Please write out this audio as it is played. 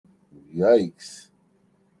Yikes.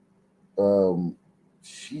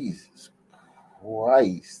 Jesus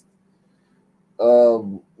Christ.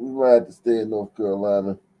 We might have to stay in North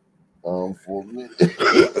Carolina for a minute.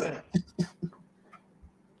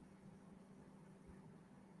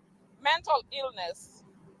 Mental illness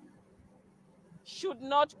should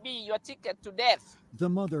not be your ticket to death. The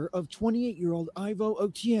mother of 28-year-old Irvo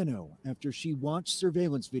Otieno after she watched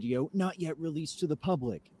surveillance video not yet released to the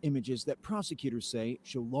public. Images that prosecutors say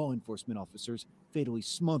show law enforcement officers fatally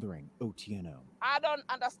smothering Otieno. I don't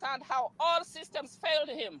understand how all systems failed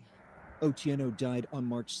him. Otieno died on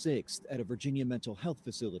March 6th at a Virginia mental health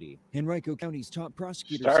facility. Henrico County's top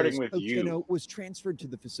prosecutor Starting says with Otieno was transferred to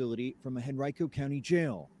the facility from a Henrico County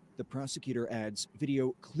jail. The prosecutor adds,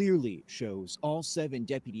 video clearly shows all 7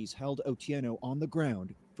 deputies held Otieno on the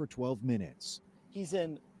ground for 12 minutes. He's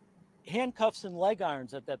in handcuffs and leg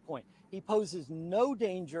irons at that point. He poses no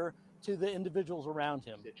danger to the individuals around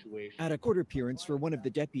him. At a court appearance for one of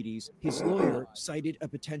the deputies, his lawyer cited a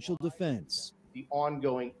potential defense. The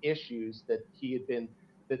ongoing issues that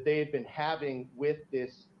they had been having with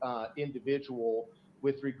this individual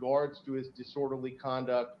with regards to his disorderly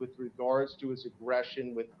conduct, with regards to his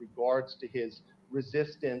aggression, with regards to his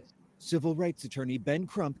resistance. Civil rights attorney Ben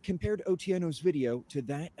Crump compared Otieno's video to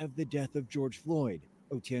that of the death of George Floyd.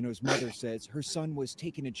 Otieno's mother says her son was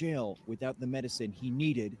taken to jail without the medicine he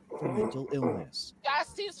needed for mental illness.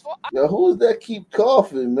 Justice for... Now, who is that keep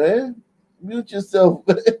coughing, man? Mute yourself,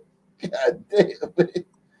 man. God damn, man.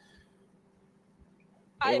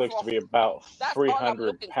 He looks to be about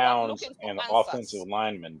 300 pounds and offensive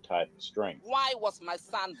lineman type strength. Why was my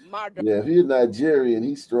son murdered? Yeah, if he's Nigerian,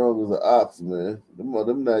 he's strong as an ox, man.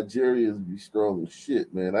 Them Nigerians be strong as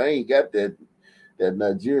shit, man. I ain't got that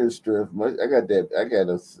Nigerian strength. I got a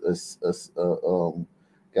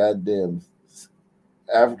goddamn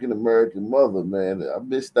African American mother, man. I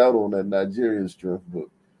missed out on that Nigerian strength, but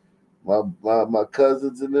my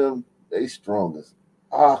cousins and them, they strong as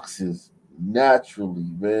oxes. Naturally,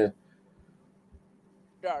 man.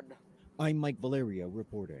 I'm Mike Valerio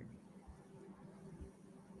reporting.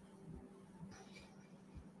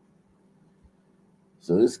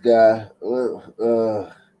 So this guy,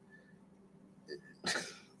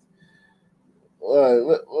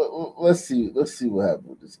 let's see what happened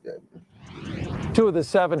with this guy. 2 of the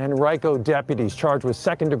 7 Henrico deputies charged with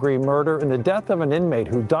second-degree murder and the death of an inmate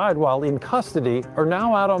who died while in custody are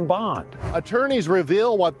now out on bond. Attorneys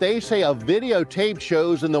reveal what they say a videotape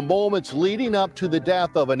shows in the moments leading up to the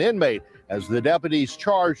death of an inmate as the deputies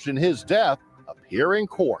charged in his death appear in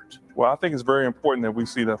court. Well, I think it's very important that we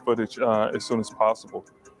see that footage as soon as possible.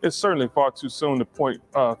 It's certainly far too soon to point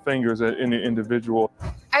fingers at any individual.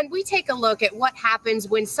 And we take a look at what happens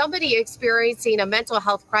when somebody experiencing a mental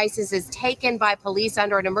health crisis is taken by police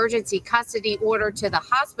under an emergency custody order to the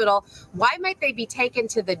hospital. Why might they be taken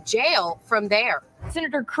to the jail from there?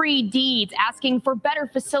 Senator Creed Deeds asking for better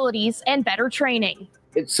facilities and better training.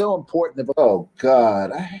 It's so important. Oh,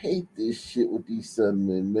 God, I hate this shit with these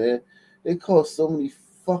Sunmen, man. They cause so many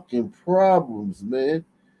fucking problems, man.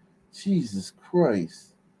 Jesus Christ.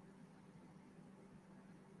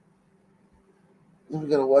 We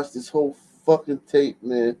gotta watch this whole fucking tape,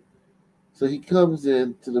 man. So he comes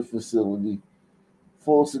in to the facility,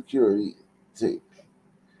 full security tape.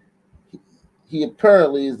 He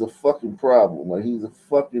apparently is a fucking problem. Like, he's a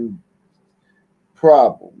fucking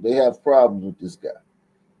problem. They have problems with this guy.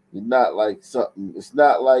 It's not like something. It's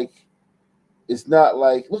not like.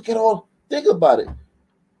 Look at all. Think about it.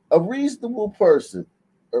 A reasonable person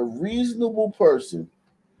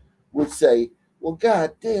would say, well,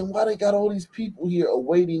 God damn, why they got all these people here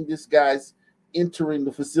awaiting this guy's entering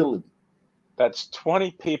the facility? That's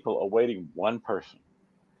 20 people awaiting one person.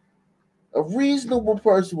 A reasonable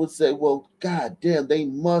person would say, well, God damn, they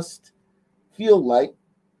must feel like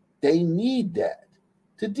they need that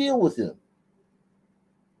to deal with him.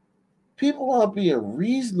 People aren't being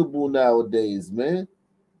reasonable nowadays, man.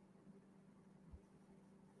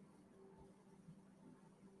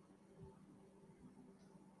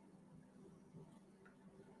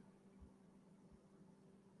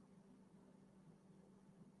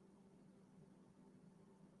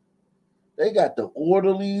 They got the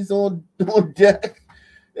orderlies on deck.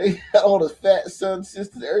 They got all the fat son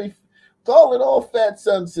sisters. Call it all fat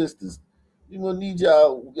son sisters. You're gonna need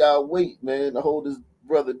y'all weight, man, to hold this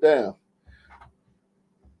brother down.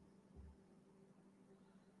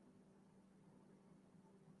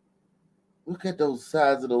 Look at those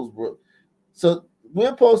sides of those brothers. So we're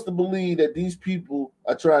supposed to believe that these people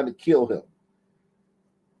are trying to kill him.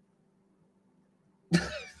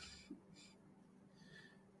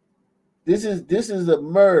 This is a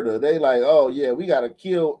murder. They like, oh yeah, we gotta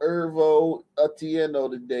kill Irvo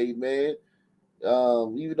Otieno today, man.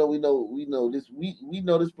 Even though we know this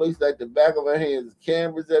place like the back of our hands.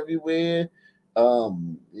 Cameras everywhere.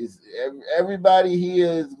 Everybody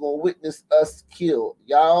here is gonna witness us kill.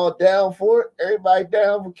 Y'all down for it? Everybody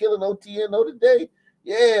down for killing Otieno today?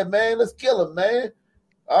 Yeah, man, let's kill him, man.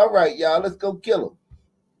 All right, y'all, let's go kill him.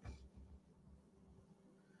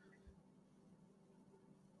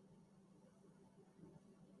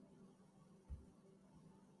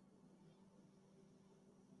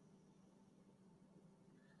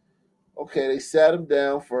 Okay, they sat him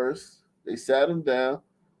down first. They sat him down.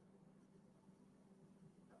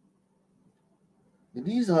 And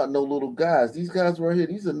these aren't no little guys. These guys right here,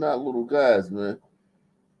 these are not little guys, man.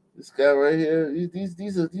 This guy right here,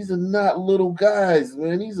 these are not little guys,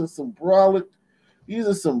 man. These are some brolic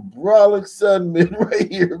son men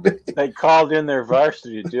right here, man. They called in their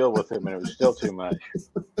varsity to deal with him, and it was still too much.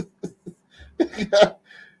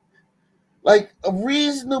 Like a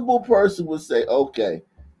reasonable person would say, okay,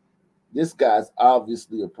 this guy's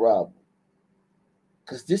obviously a problem.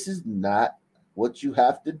 Because this is not what you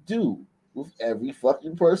have to do with every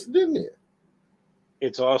fucking person in there.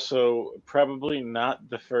 It's also probably not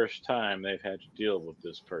the first time they've had to deal with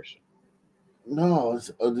this person. No,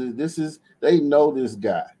 they know this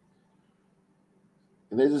guy.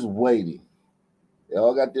 And they're just waiting. They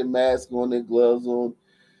all got their masks on, their gloves on.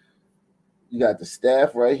 You got the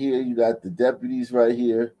staff right here. You got the deputies right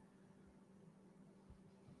here.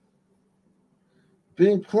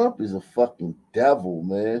 Ben Crump is a fucking devil,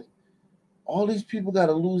 man. All these people got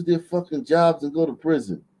to lose their fucking jobs and go to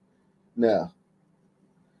prison. Now,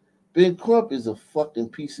 Ben Crump is a fucking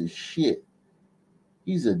piece of shit.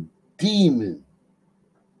 He's a demon.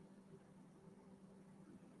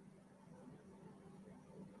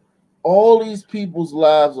 All these people's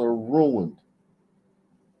lives are ruined.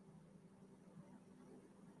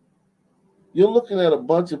 You're looking at a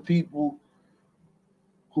bunch of people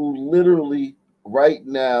who literally right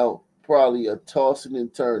now probably are tossing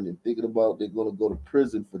and turning, thinking about they're going to go to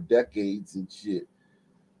prison for decades and shit.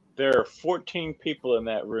 There are 14 people in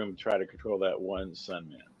that room trying to control that one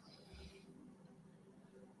Sunman.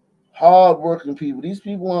 Hard-working people. These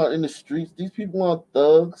people aren't in the streets. These people aren't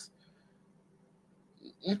thugs.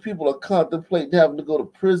 These people are contemplating having to go to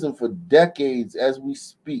prison for decades as we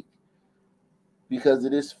speak because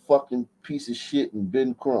of this fucking piece of shit and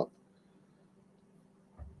Ben Crump.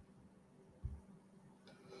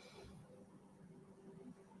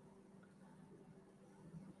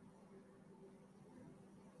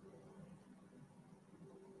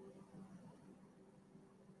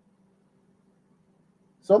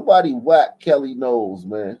 Somebody whack Kelly Knowles,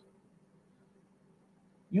 man.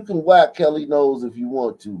 You can whack Kelly Knowles if you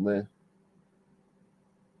want to, man.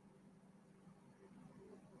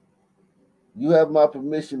 You have my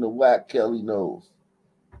permission to whack Kelly Knowles.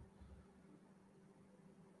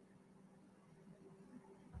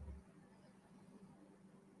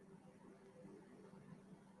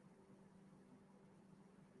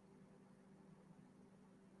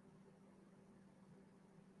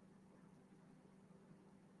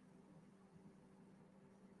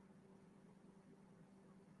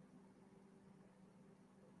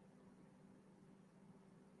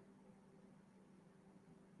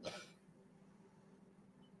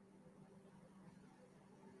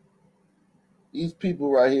 These people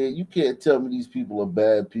right here, you can't tell me these people are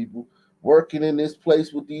bad people working in this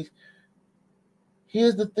place with these.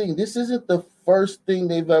 Here's the thing. This isn't the first thing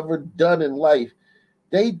they've ever done in life.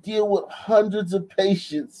 They deal with hundreds of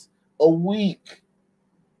patients a week.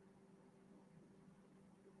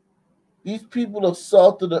 These people are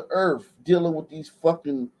salt of the earth dealing with these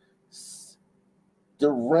fucking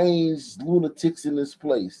deranged lunatics in this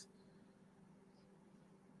place.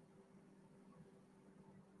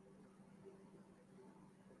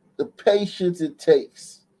 The patience it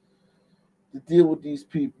takes to deal with these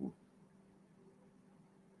people.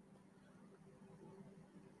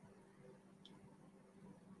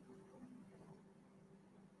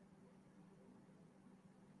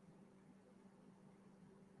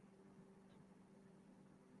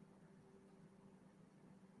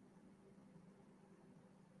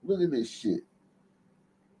 Look at this shit.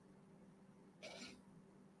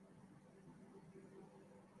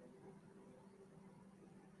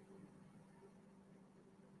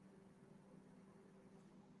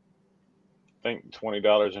 I think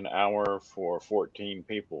 $20 an hour for 14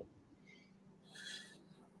 people.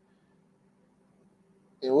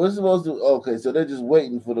 And we're supposed to, okay, so they're just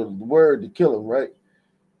waiting for the word to kill him, right?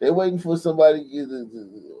 They're waiting for somebody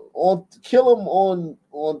to kill him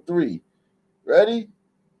on 3. Ready?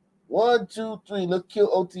 1, 2, 3. Let's kill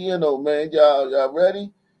Otieno, man. Y'all ready?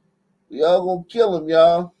 We all gonna kill him,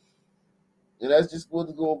 y'all. And that's just what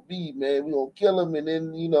it's gonna be, man. We gonna kill him, and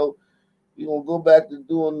then we gonna go back to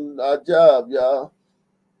doing our job, y'all.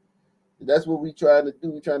 And that's what we trying to do.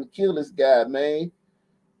 We trying to kill this guy, man.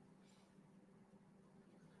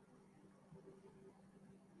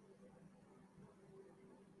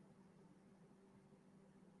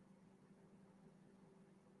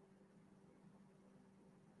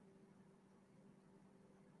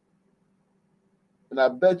 And I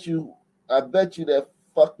bet you that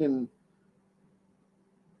fucking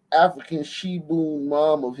African she-boon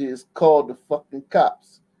mom of his called the fucking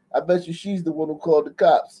cops. I bet you she's the one who called the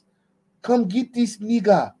cops. Come get this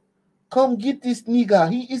nigga. Come get this nigga.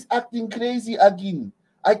 He is acting crazy again.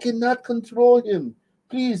 I cannot control him.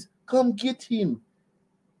 Please, come get him.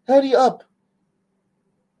 Hurry up.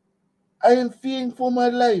 I am fearing for my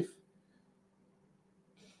life.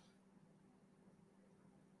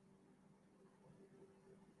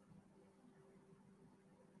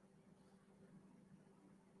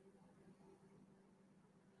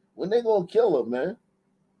 When they gonna kill him, man?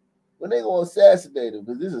 When they gonna assassinate him?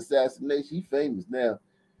 Because this assassination, he famous now.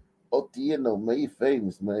 Otieno, man, he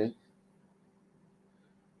famous, man.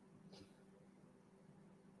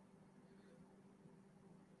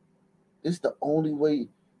 It's the only way.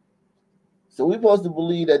 So we're supposed to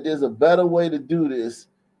believe that there's a better way to do this,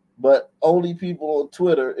 but only people on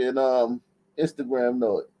Twitter and Instagram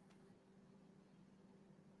know it.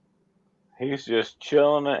 He's just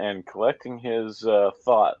chilling and collecting his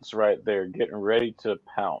thoughts right there, getting ready to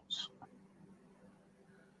pounce.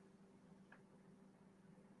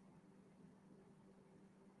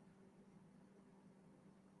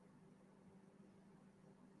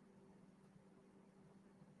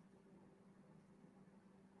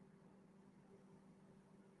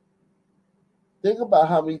 Think about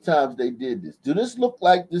how many times they did this. Do this look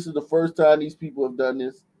like this is the first time these people have done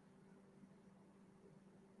this?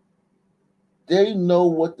 They know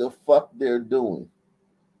what the fuck they're doing.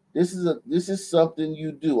 This is something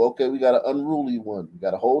you do. Okay, we got an unruly one. We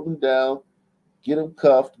got to hold him down, get him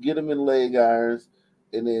cuffed, get him in leg irons,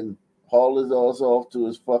 and then haul his ass off to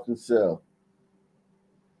his fucking cell.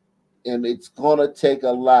 And it's gonna take a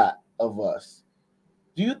lot of us.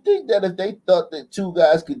 Do you think that if they thought that two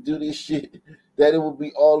guys could do this shit, that it would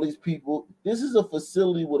be all these people? This is a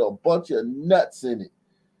facility with a bunch of nuts in it.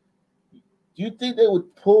 Do you think they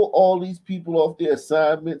would pull all these people off their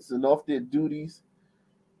assignments and off their duties?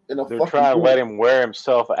 They're trying to let him wear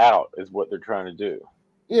himself out, is what they're trying to do.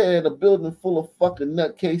 Yeah, in a building full of fucking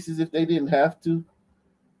nutcases if they didn't have to.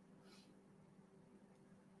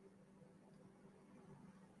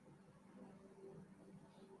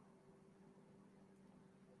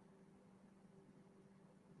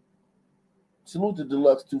 Salute to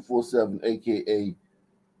Deluxe 247, aka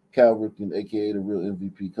Cal Ripken, aka the real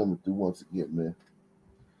MVP, coming through once again, man.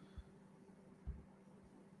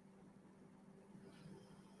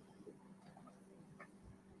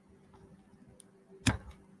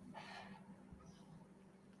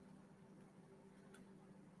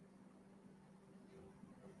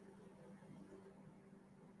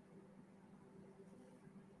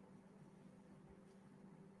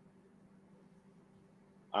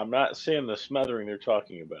 I'm not seeing the smothering they're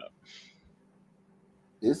talking about.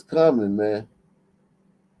 It's coming, man.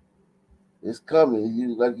 It's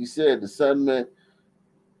coming. Like you said, the Sunman,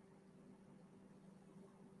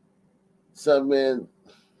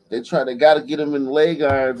 they got to get him in leg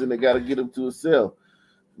irons and they got to get him to a cell.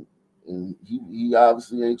 And he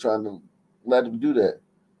obviously ain't trying to let him do that.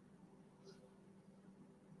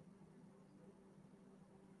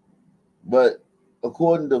 But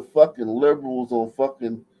according to fucking liberals on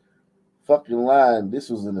fucking line, this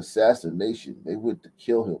was an assassination. They went to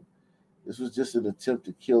kill him. This was just an attempt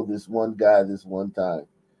to kill this one guy this one time.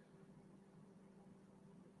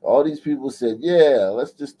 All these people said, yeah,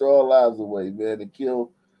 let's just throw our lives away, man, and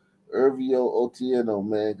kill Irvo Otieno,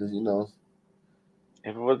 man, because,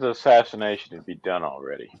 if it was an assassination, it'd be done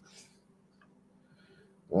already.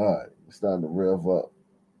 All right, it's time to rev up.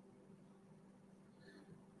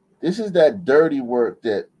 This is that dirty work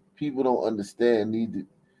that people don't understand.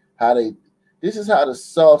 This is how the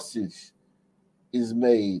sausage is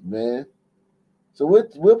made, man. So we're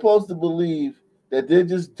supposed to believe that they're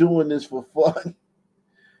just doing this for fun.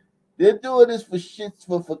 They're doing this for shits,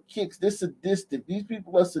 for kicks. They're sadistic. These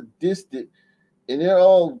people are sadistic, and they're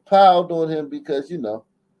all piled on him because, you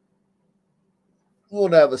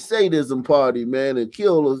want to have a sadism party, man, and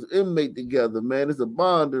kill an inmate together, man. It's a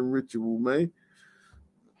bonding ritual, man.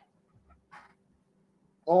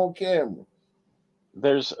 On camera.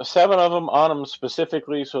 There's 7 of them on them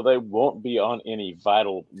specifically, so they won't be on any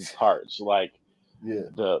vital parts like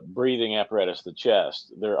the breathing apparatus, the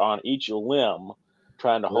chest. They're on each limb,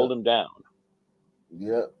 trying to hold him down.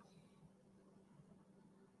 Yep.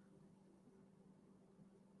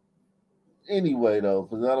 Anyway, though,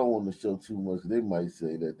 because I don't want to show too much, they might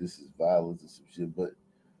say that this is violence or some shit, but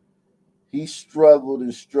he struggled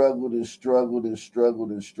and struggled and struggled and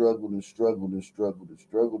struggled and struggled and struggled and struggled and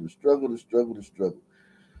struggled and struggled and struggled and struggled.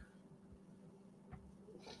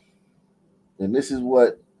 And this is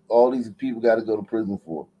what all these people got to go to prison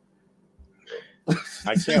for.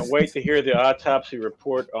 I can't wait to hear the autopsy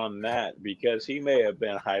report on that, because he may have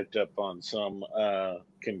been hyped up on some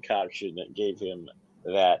concoction that gave him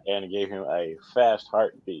that and gave him a fast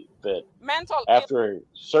heartbeat that after a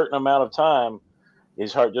certain amount of time,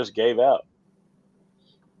 his heart just gave out.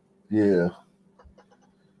 Yeah.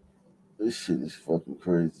 This shit is fucking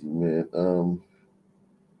crazy, man.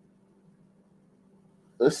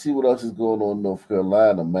 Let's see what else is going on in North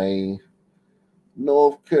Carolina, man.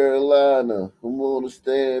 North Carolina, I'm going to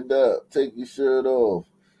stand up. Take your shirt off.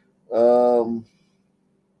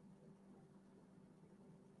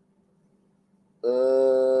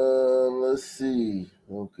 Let's see.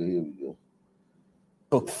 Okay, here we go.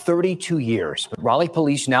 Took 32 years, but Raleigh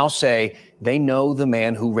police now say they know the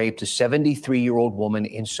man who raped a 73-year-old woman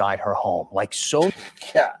inside her home. Like so.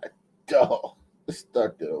 God, dog. Let's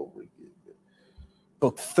start that over again.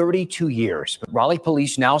 Took 32 years, but Raleigh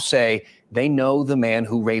police now say they know the man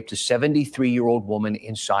who raped a 73-year-old woman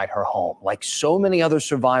inside her home. Like so many other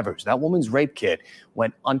survivors, that woman's rape kit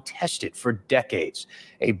went untested for decades.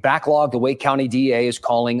 A backlog the Wake County DA is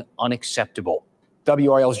calling unacceptable.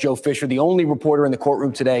 WRL's Joe Fisher, the only reporter in the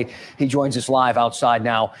courtroom today. He joins us live outside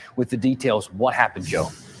now with the details. What happened, Joe?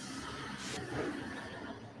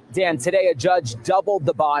 Dan, today a judge doubled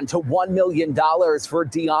the bond to $1 million for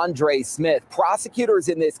DeAndre Smith. Prosecutors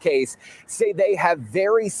in this case say they have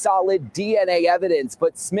very solid DNA evidence,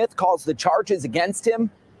 but Smith calls the charges against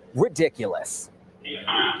him ridiculous.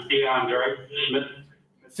 DeAndre Smith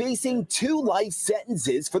facing 2 life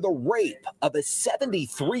sentences for the rape of a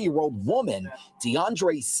 73-year-old woman,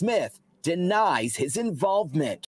 DeAndre Smith denies his involvement.